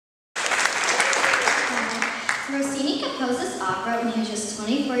Rossini composed this opera when he was just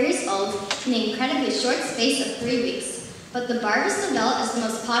 24 years old in the incredibly short space of 3 weeks. But the Barber of Seville is the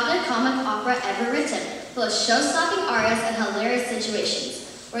most popular comic opera ever written, full of show-stopping arias and hilarious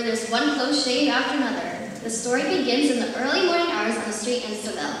situations, where there's one close shave after another. The story begins in the early morning hours on the street in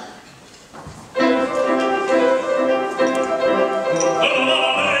Seville.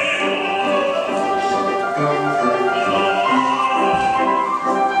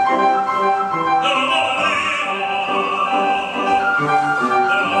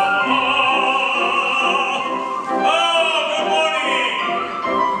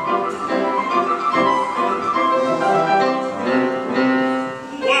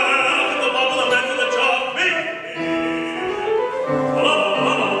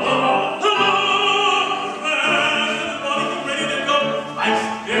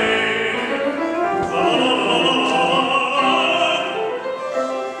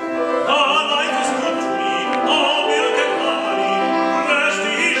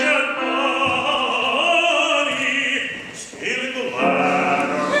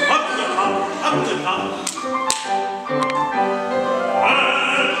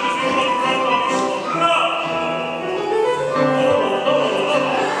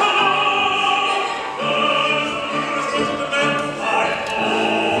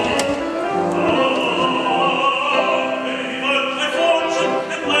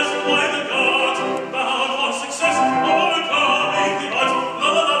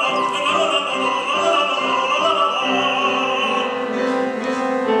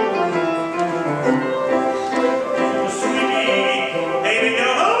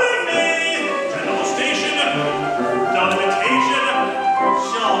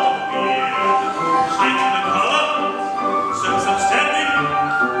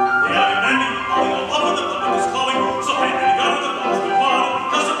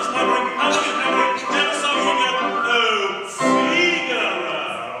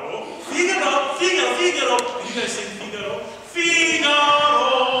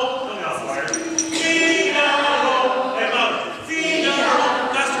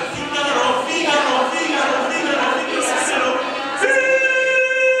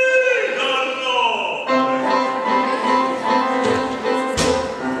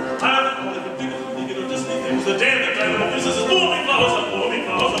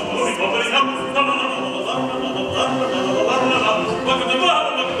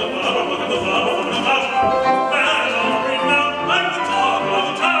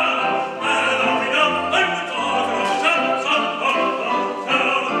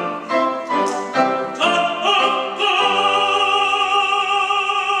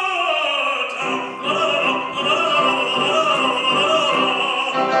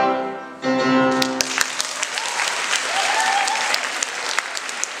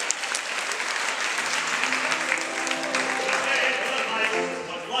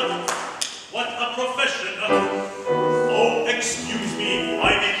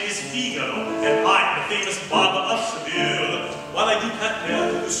 Barber of Seville. While I do cut hair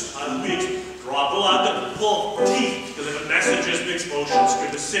to the style wigs, draw blood, pull teeth, deliver messages, mix motions,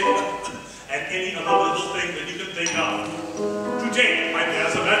 scream the sick, and any other little thing that you can think of. Today, I'm here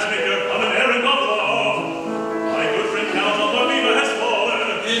as a matchmaker on an errand of love. My good friend Count Viva has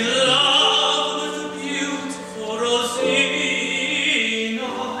fallen in love with the beautiful Rosina.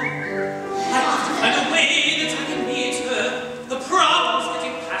 I have to find a way that I can meet her. The problem's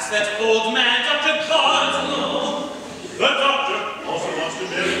getting past that old man, Dr. Cardinal. The doctor also wants to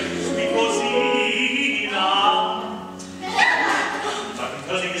marry sweet Rosina. But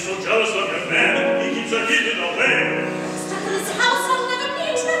because he is so jealous of your man, he keeps her hidden away. Stuck in this house, I'll never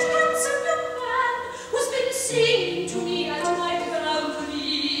meet that handsome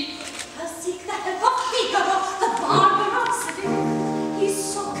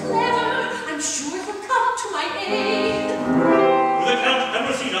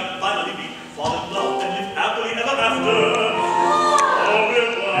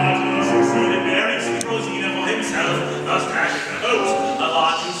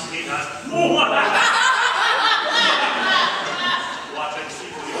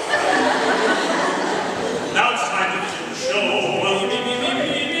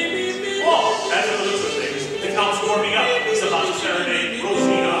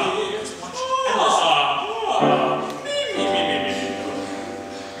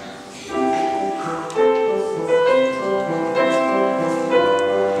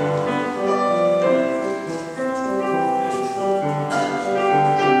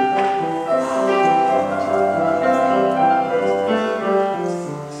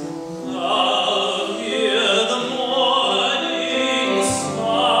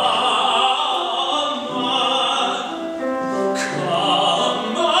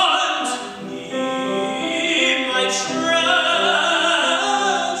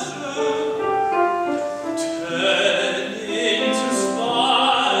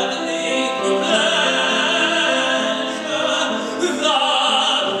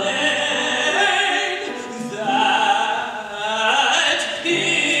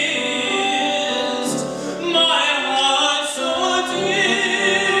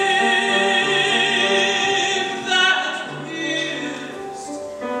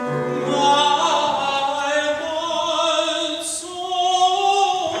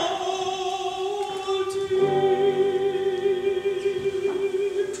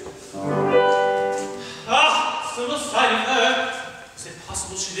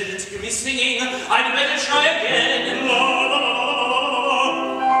I'd better try again. La, la, la, la, la, la,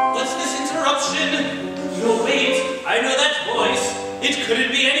 la. What's this interruption? You wait, I know that voice. It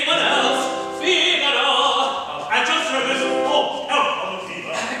couldn't be anyone else. Figaro! At your service. Oh, help,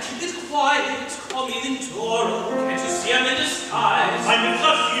 Viva. Keep it quiet. Call me Lintoro. Can't you see I'm in disguise? I'm in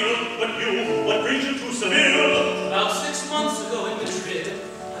Seville, but you, what brings you to Seville? About 6 months ago in Madrid,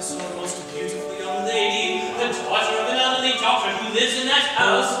 I saw a most beautiful young lady, the daughter of an elderly doctor who lives in that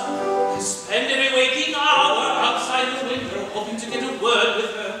house. I spend every waking hour outside the window, hoping to get a word with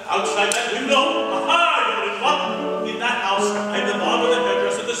her. Outside that window? Aha, you're in luck. In that house, I'm the barber, the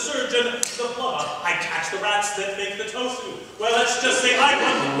hairdresser, the surgeon, the plumber. I catch the rats that make the tofu. Well, let's just say I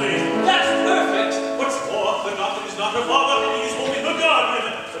run the place. That's perfect. What's more, the doctor is not her father, he's only her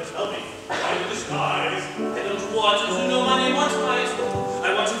guardian. But tell me, I'm in disguise. I don't want her to know my name or title.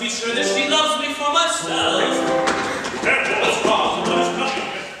 I want to be sure that she loves me for myself. Careful, what's wrong? What is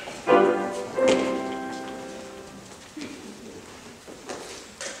coming?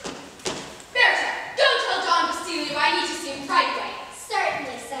 Berta, don't tell Don Basilio I need to see him right away.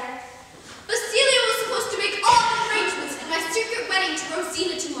 Certainly, sir. Basilio was supposed to make all the arrangements for my secret wedding to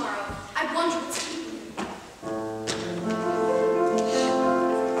Rosina tomorrow. I wonder what's keeping him.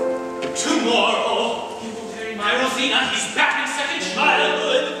 Tomorrow, he will marry my Rosina. He's back in second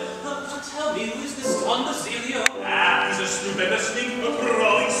childhood. Tell me, who is this Don Basilio? Ah, he's a stupendous sneak, a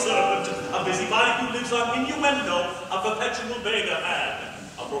crawling serpent, a busybody who lives on innuendo, a perpetual beggar man,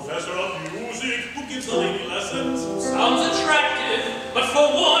 a professor of music who gives the lady lessons. Sounds attractive, but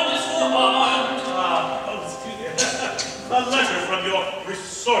forewarned is forearmed. Excuse me. A letter from your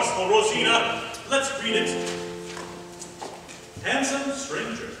resourceful Rosina. Let's read it. Handsome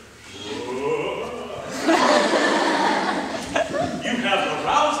stranger. You have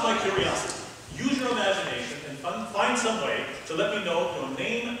aroused my curiosity. Use your imagination and find some way to let me know your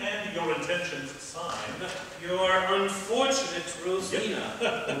name and your intentions. Signed, Your unfortunate Rosina.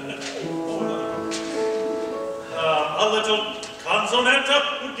 A little consonanta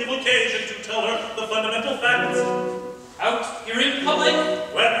would give occasion to tell her the fundamental facts. Out here in public?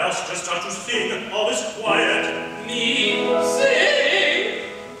 Where else just start to sing? All is quiet. Me sing?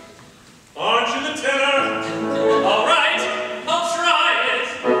 Aren't you the tenor? All right, I'll try it.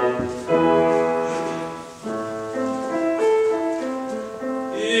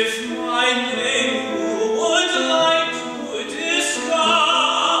 If my name you would like to discover,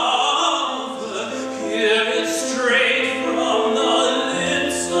 hear it straight from the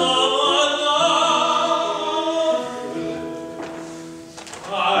lips of a lover.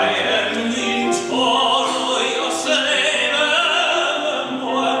 I am Lintoro, your slave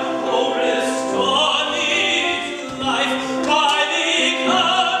evermore. Oh, restore me to life by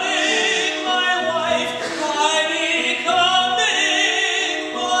becoming my wife, by becoming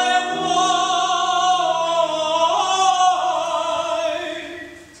my wife.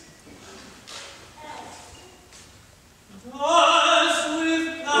 Thus with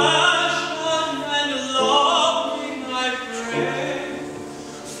passion and longing I pray,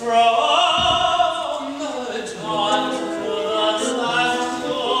 from the dawn to the last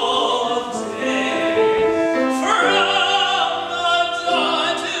of day. From the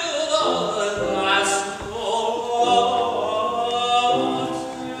dawn to the last of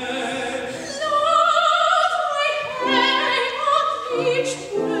day. Love, I hang on each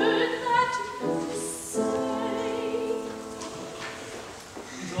word that you say.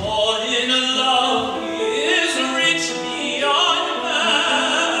 Though in love he is rich beyond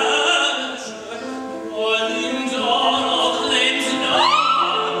measure, your Lindoro claims no.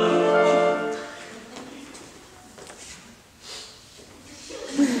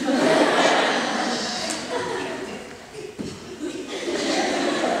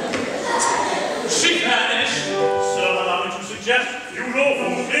 She vanished. Sir, allow me to suggest you know who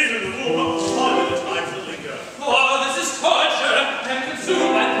came in the room. Find the time to linger. Oh, this is torture. I'm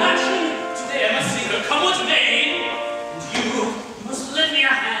consumed by passion. Today I must see her, come what may. And you must lend me a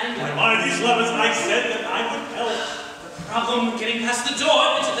hand. Why, my these lovers, I said that I would help. The problem getting past the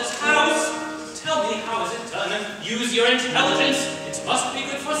door into this house. Tell me, how is it done? Use your intelligence. It must be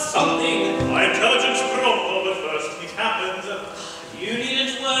good for something. My intelligence broke, but first it happens. You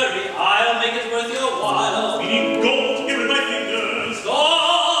needn't worry. I'll make it worth your while. We need gold here in my fingers.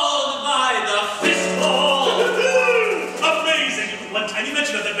 Gold by the fistful. Amazing! One tiny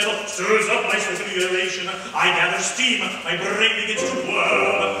mention of that metal stirs up my circulation. I gather steam, my brain begins to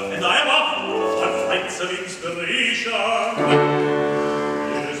whirl, and I am off on flights of inspiration.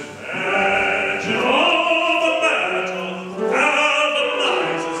 It is magic of the metal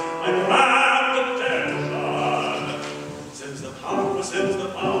galvanizes my grand attention. Sends the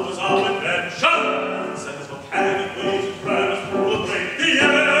powers of invention.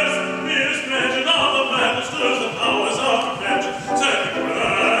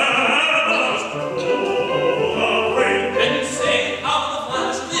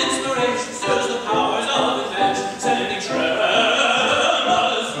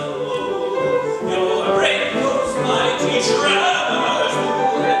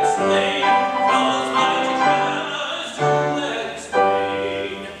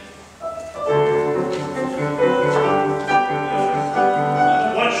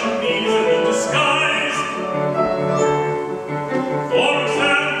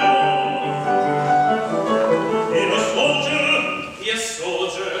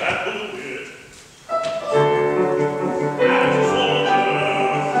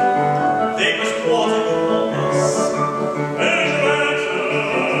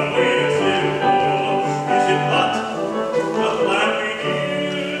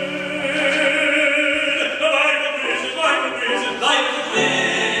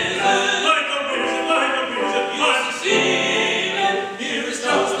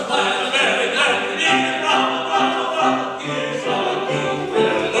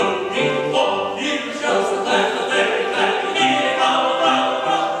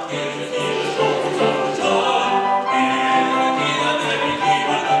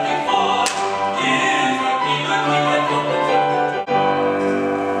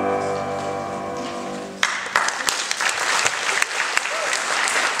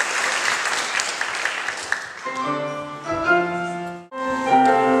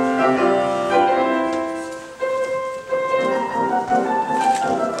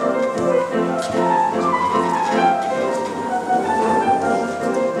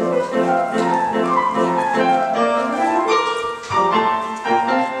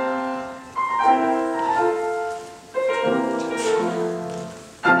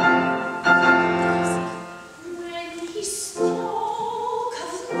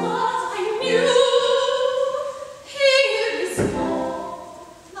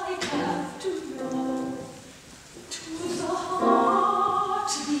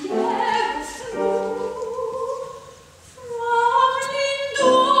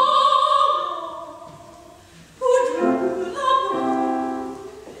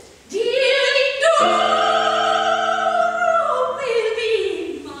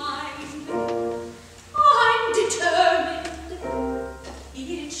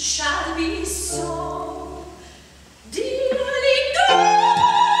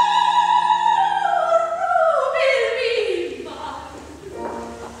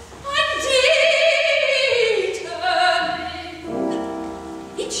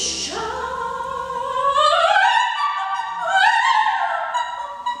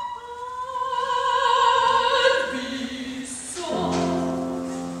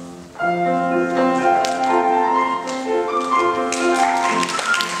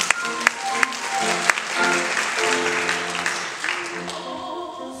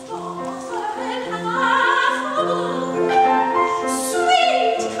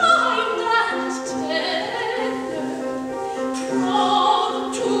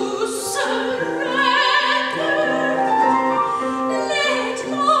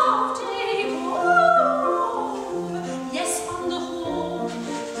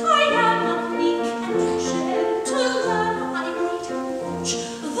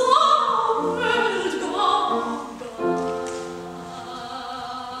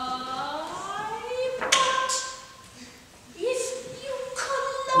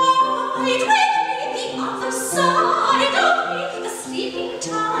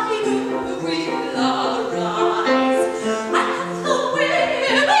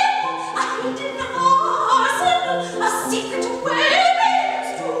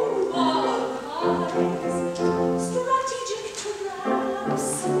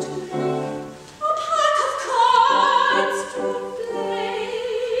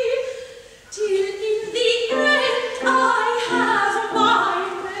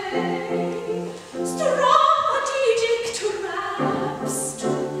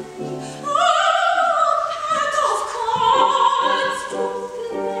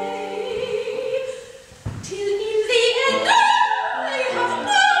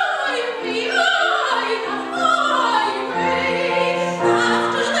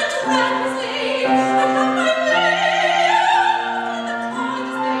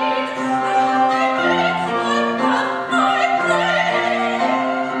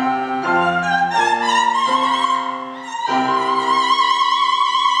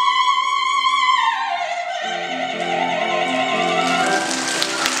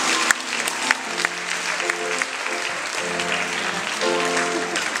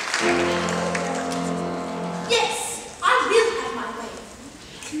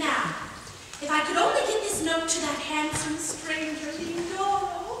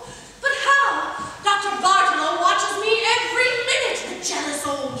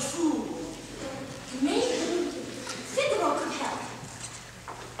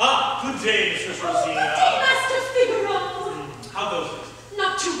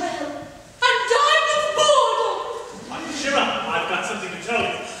 too well. I'm dying of boredom. Cheer up, I've got something to tell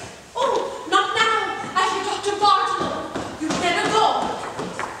you. Oh, not now. I hear Dr. Bartolo. You'd better go.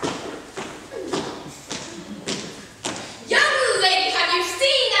 Young lady, have you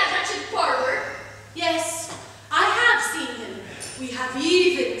seen that wretched barber? Yes, I have seen him. We have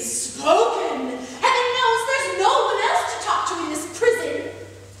even spoken. Heaven knows there's no one else to talk to in this prison.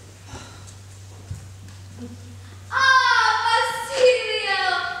 Basilio!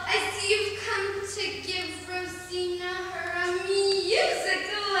 I see you've come to give Rosina her music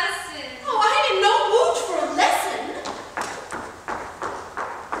lesson. Oh, I'm in no mood for a lesson.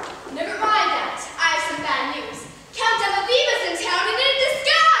 Never mind that. I have some bad news. Count Delaviva's in town and in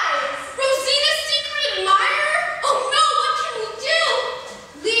disguise. Rosina's secret admirer? Oh no, what can we do?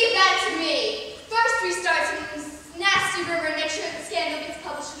 Leave that to me. First we start some nasty rumor and make sure the scandal gets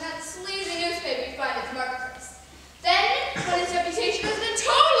published in that sleazy newspaper we find at the marketplace. Then, when his reputation has been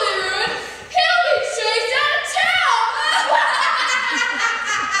totally ruined, he'll be chased out of town!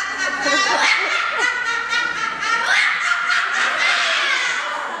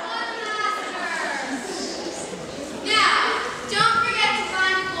 Now, don't forget to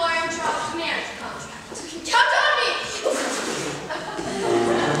find a lawyer and draw up a marriage contract. Count on me!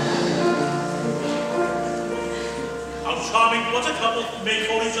 How charming, what a couple made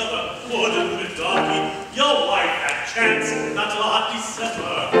for each other. Wouldn't it, darling? Your wife had chance, not till hot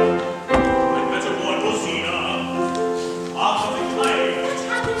December. I'd better warn Rosina. I'll come behind. What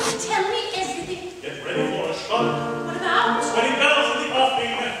happened? Tell me everything. Get ready for a shot. What about? Wedding bells in the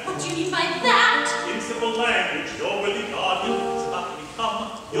offing. What do you mean by that? In simple language, your worthy guardian is about to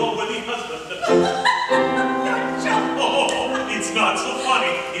become your worthy husband. You're joking. Oh, it's not so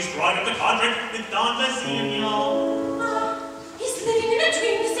funny. He's drawing up the contract with Don Basilio. He's living in a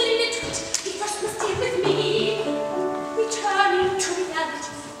dream, the silly nitwit. He first must deal with me. Returning to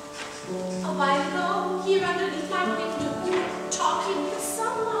reality. A while ago, here underneath my window, you were talking with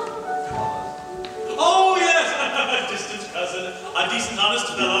someone. Oh, yes, a distant cousin, a decent, honest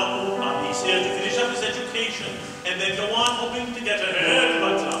fellow. He's here to finish up his education and then go on hoping to get ahead.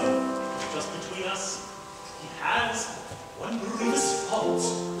 But just between us, he has one grievous fault.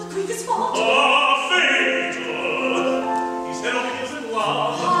 A grievous fault? Fatal. He's head over heels in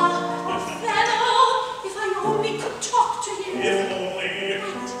love. Fellow, if I only could talk to him. If only. And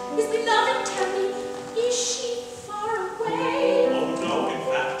his beloved, tell me, is she far away? Oh, no, in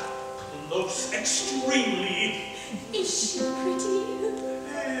fact, close extremely. Is she pretty?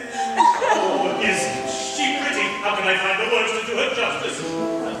 Oh, is she pretty? How can I find the words to do her justice?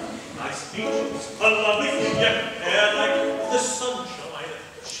 Nice features, a lovely figure, hair like the sunshine,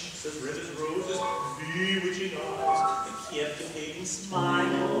 cheeks as red as roses, bewitching eyes, a captivating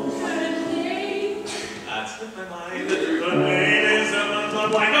smile. Her name? That's with my mind. Her name is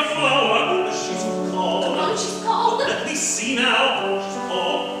like a flower. She's called. Come on, she's called. Let me see now. She's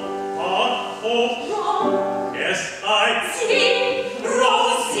called. Wrong. Yes, I See,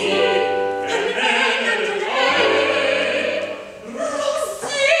 Rosie. Her name and her name.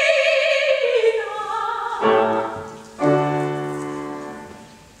 Rosina.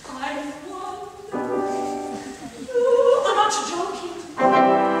 I'm one. You are not joking.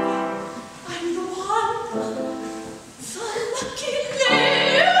 I'm the one. The lucky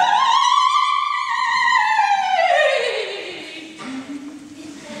lady.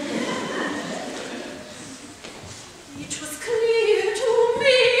 It was clear to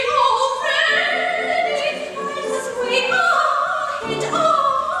me already. I was way ahead of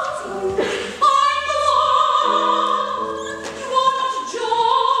you. I'm the one. You are not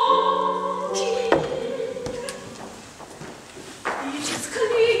joking. It is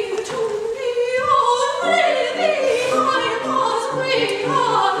clear to me already. I was way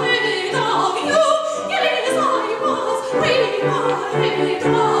ahead of you. Yes, I was way ahead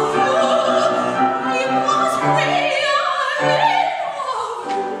of you. I was way ahead of you.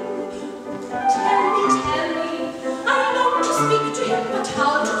 Tell me, I long to speak to him, but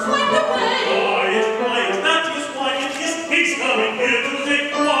how to find a way? Quiet, that is why it is. He's coming here today.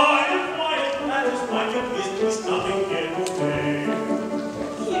 Quiet, that is why it is. He's coming here today.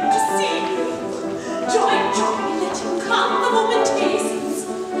 Here to see you. Joy, let him come the moment hastens.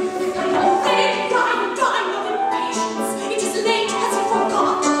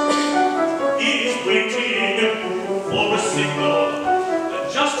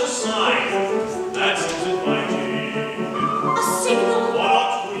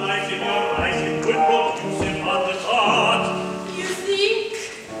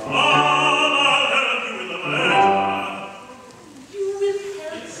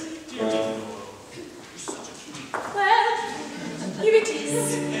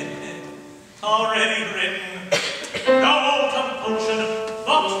 Already written. No compunction,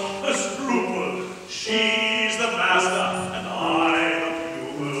 not a scruple. She's the master, and I'm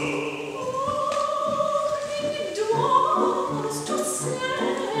the pupil. It was to say,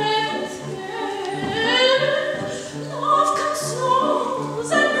 love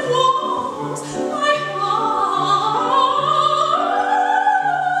consoles and warms my heart.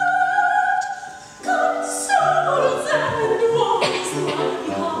 Consoles and warms my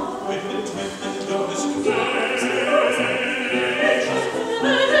heart.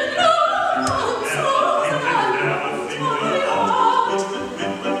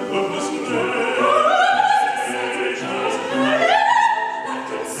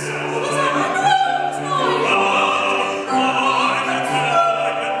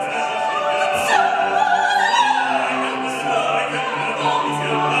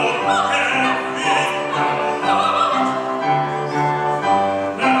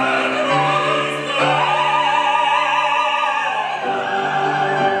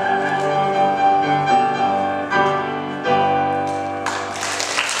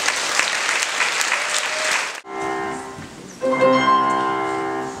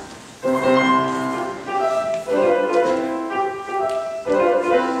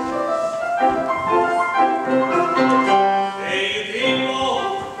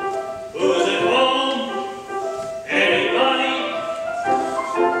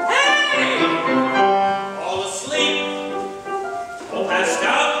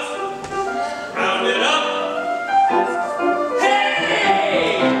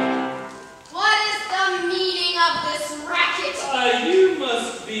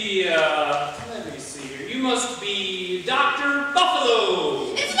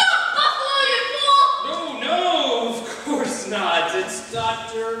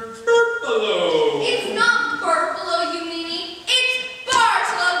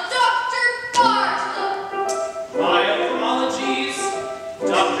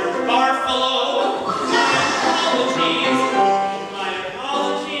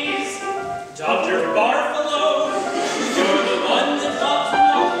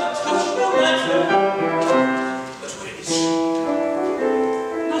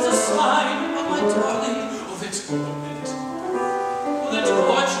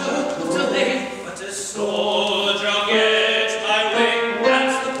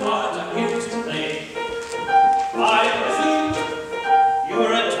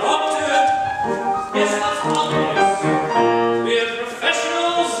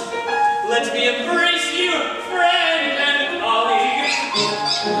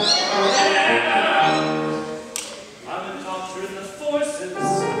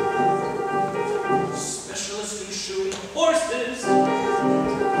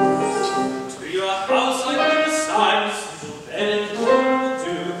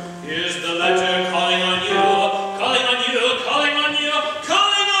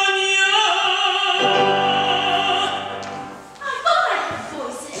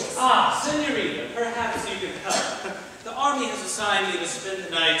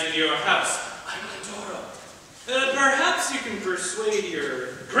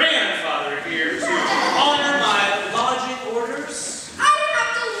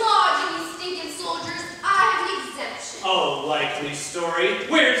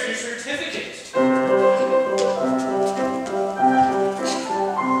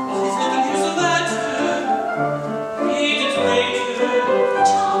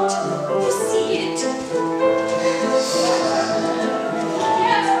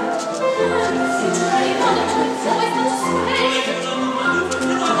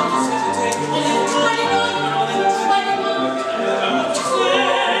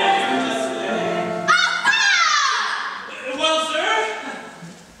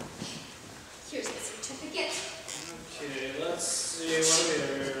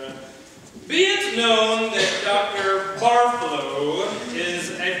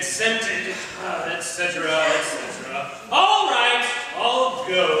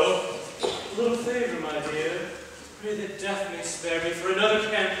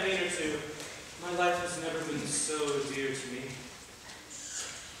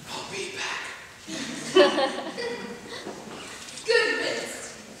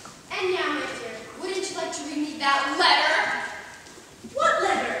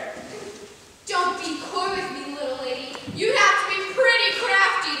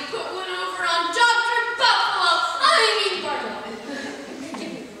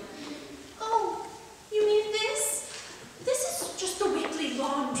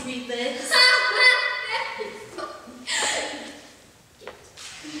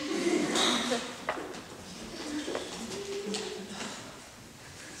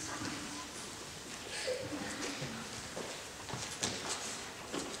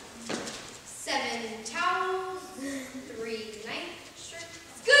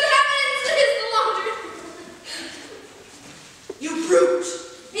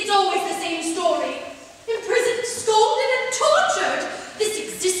 same story. Imprisoned, scolded, and tortured. This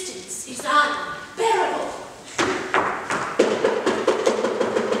existence is unbearable.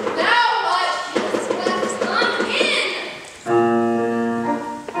 Now what? Yes, come in.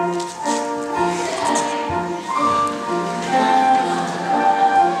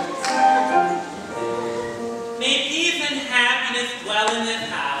 May peace and happiness dwell in this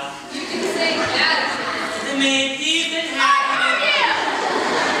house. You can say that. May peace and How are happiness. you?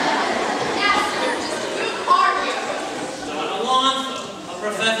 Yes, sir. Just who are you? Don Alonso, a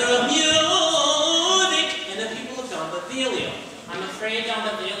professor of music in the people of Don Basilio. I'm afraid Don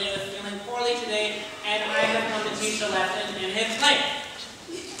Basilio is feeling poorly today, and I have come to teach a lesson in his place.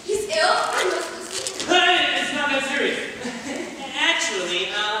 He's ill? I must listen. It's not that serious. Actually,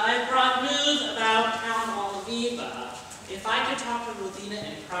 I brought news about Count Oliva. If I could talk to Rosina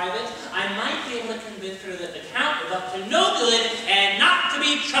in private, I might be able to convince her that the Count is up to no good and not to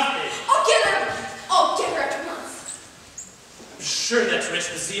be trusted. I'll get her. I'll get her at once. I'm sure that Rich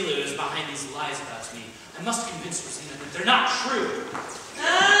Basilio is behind these lies about me. I must convince Rosina that they're not true.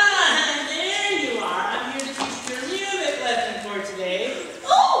 Ah, there you are. I'm here to teach your music lesson for today.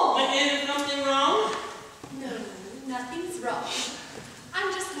 Oh! But is something wrong? No, nothing's wrong.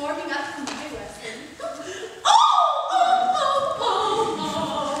 I'm just warming up for my lesson. Oh!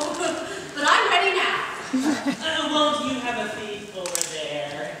 But I'm ready now. Won't you have a seat over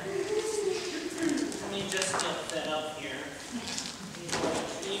there? Let me just get set up here.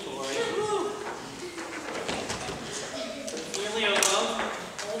 Keyboard. Really a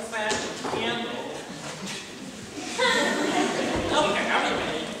old-fashioned candle. Okay, are we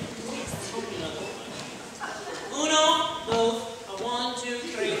ready? Hope you know this one. Uno, dos, a 1, 2,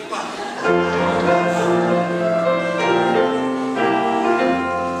 3, 4.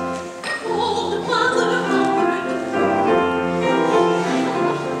 Old Mother Hubbard,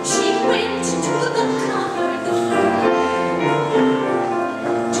 she went to the cupboard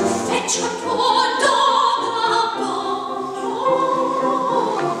to fetch her poor dog a bone.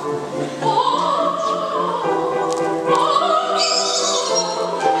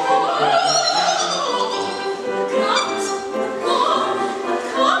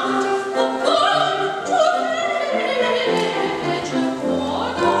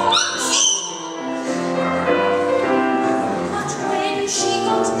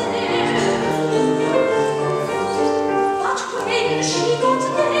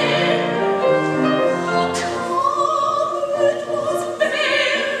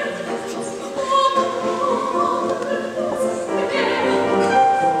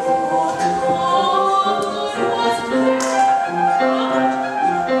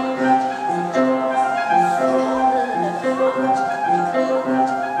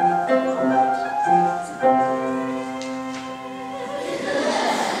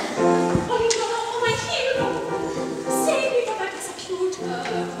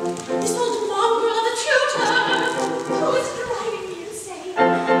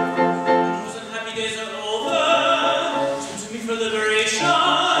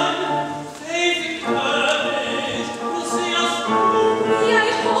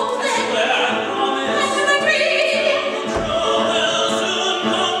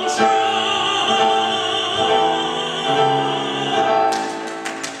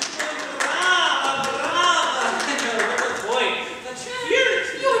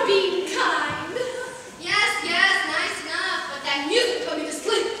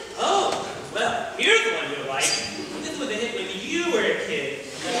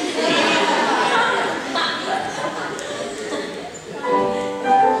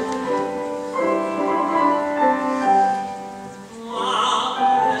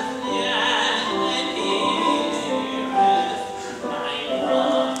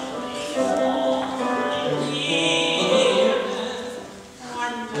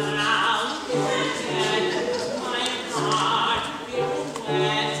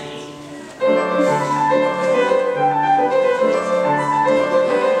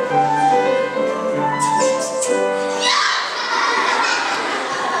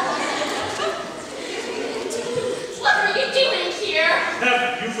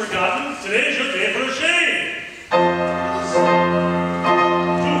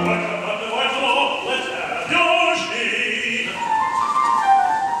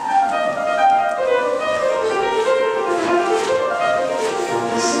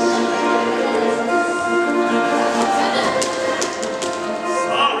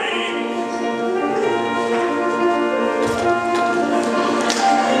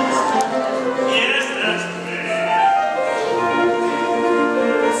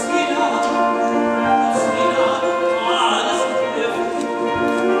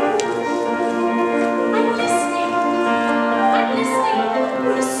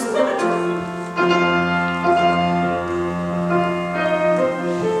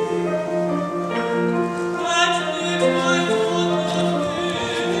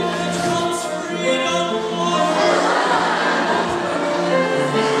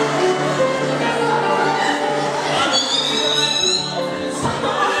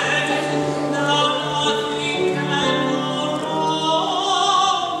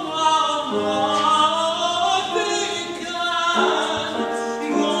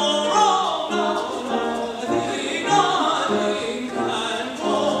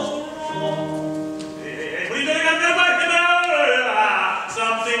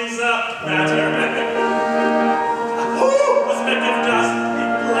 things matter. Oh, a speck of dust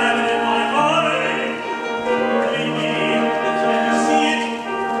landed in my eye. Maybe, can you see it?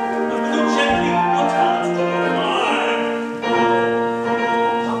 But will you gently your talents to mine?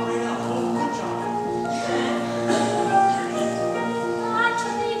 Hurry up, oh, good job.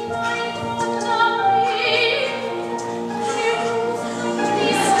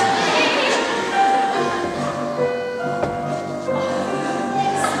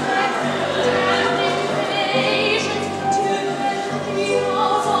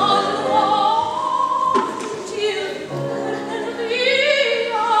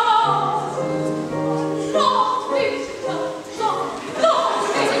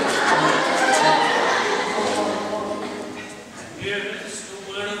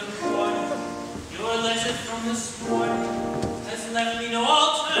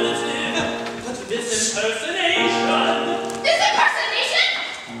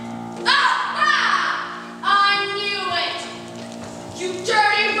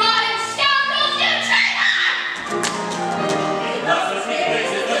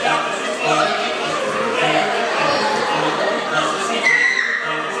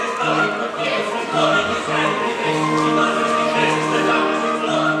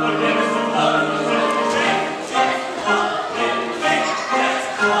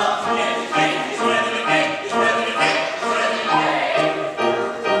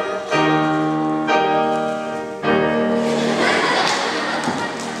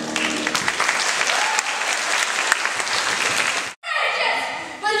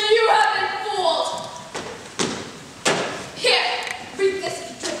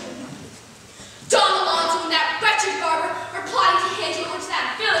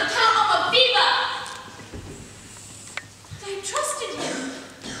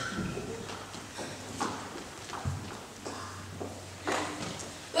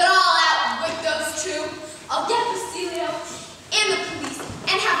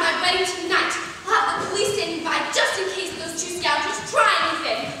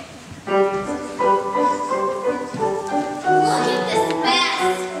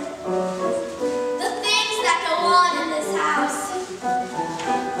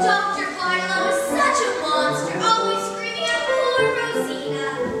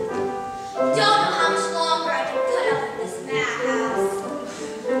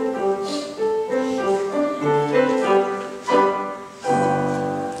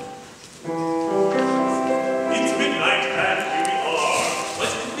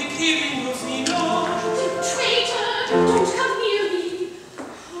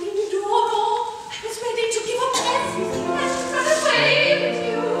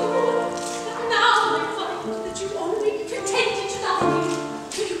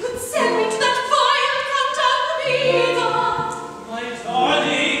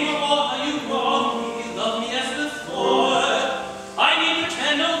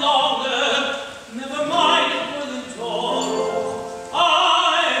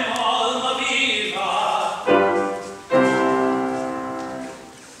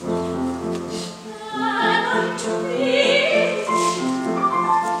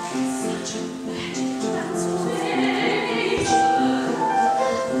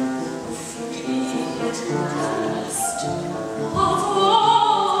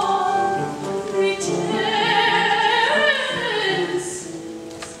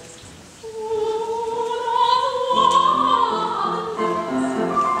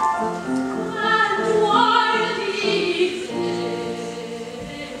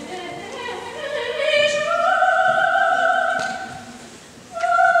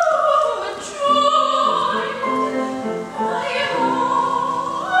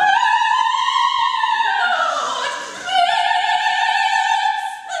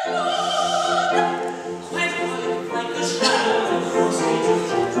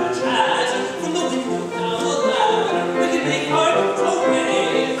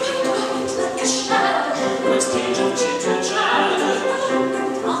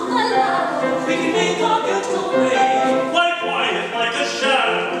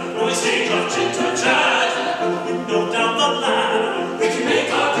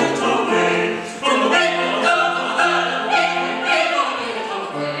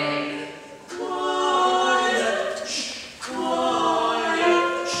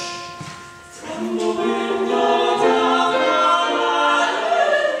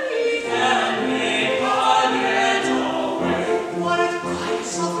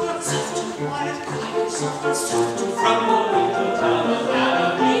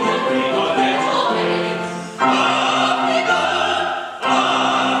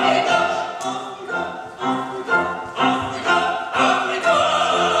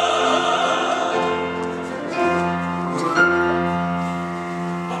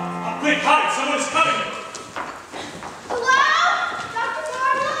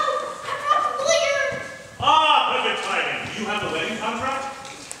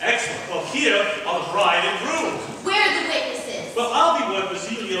 here are the bride and groom. Where are the witnesses? Well, I'll be one,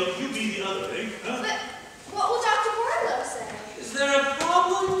 Basilio, you be the other, eh? Huh? But what will Dr. Barlow say? Is there a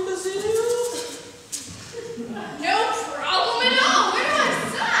problem, Basilio? No problem at all. Where do I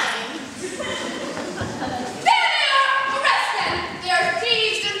sign? There they are! Arrest them! They are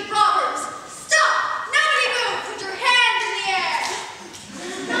thieves and robbers! Stop! Nobody move! Put your hand in the air!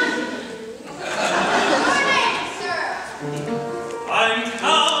 Your name, sir? I'm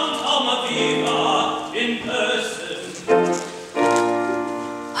Count Almaviva in person.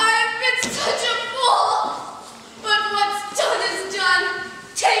 I've been such a fool! But what's done is done.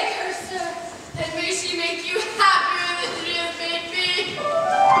 Take her, sir, and may she make you happier than she has made me.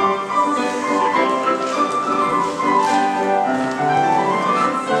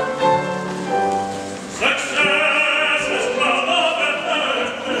 Success has come up and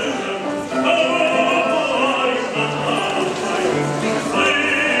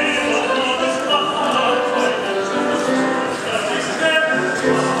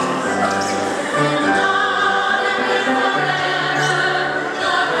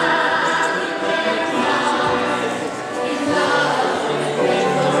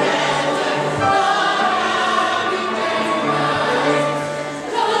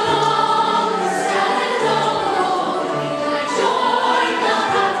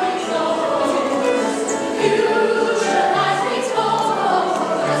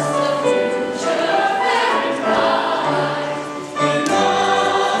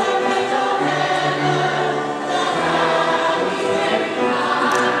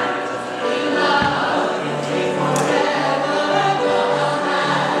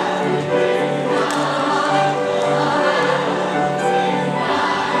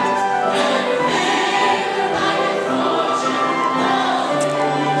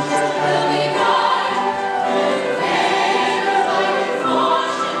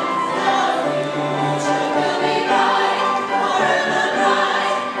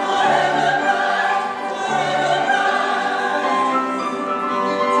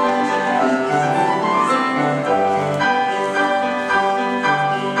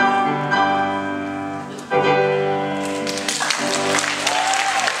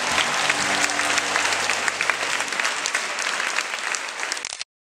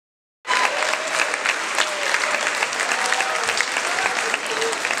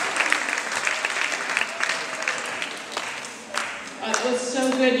It was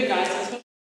so good, you guys.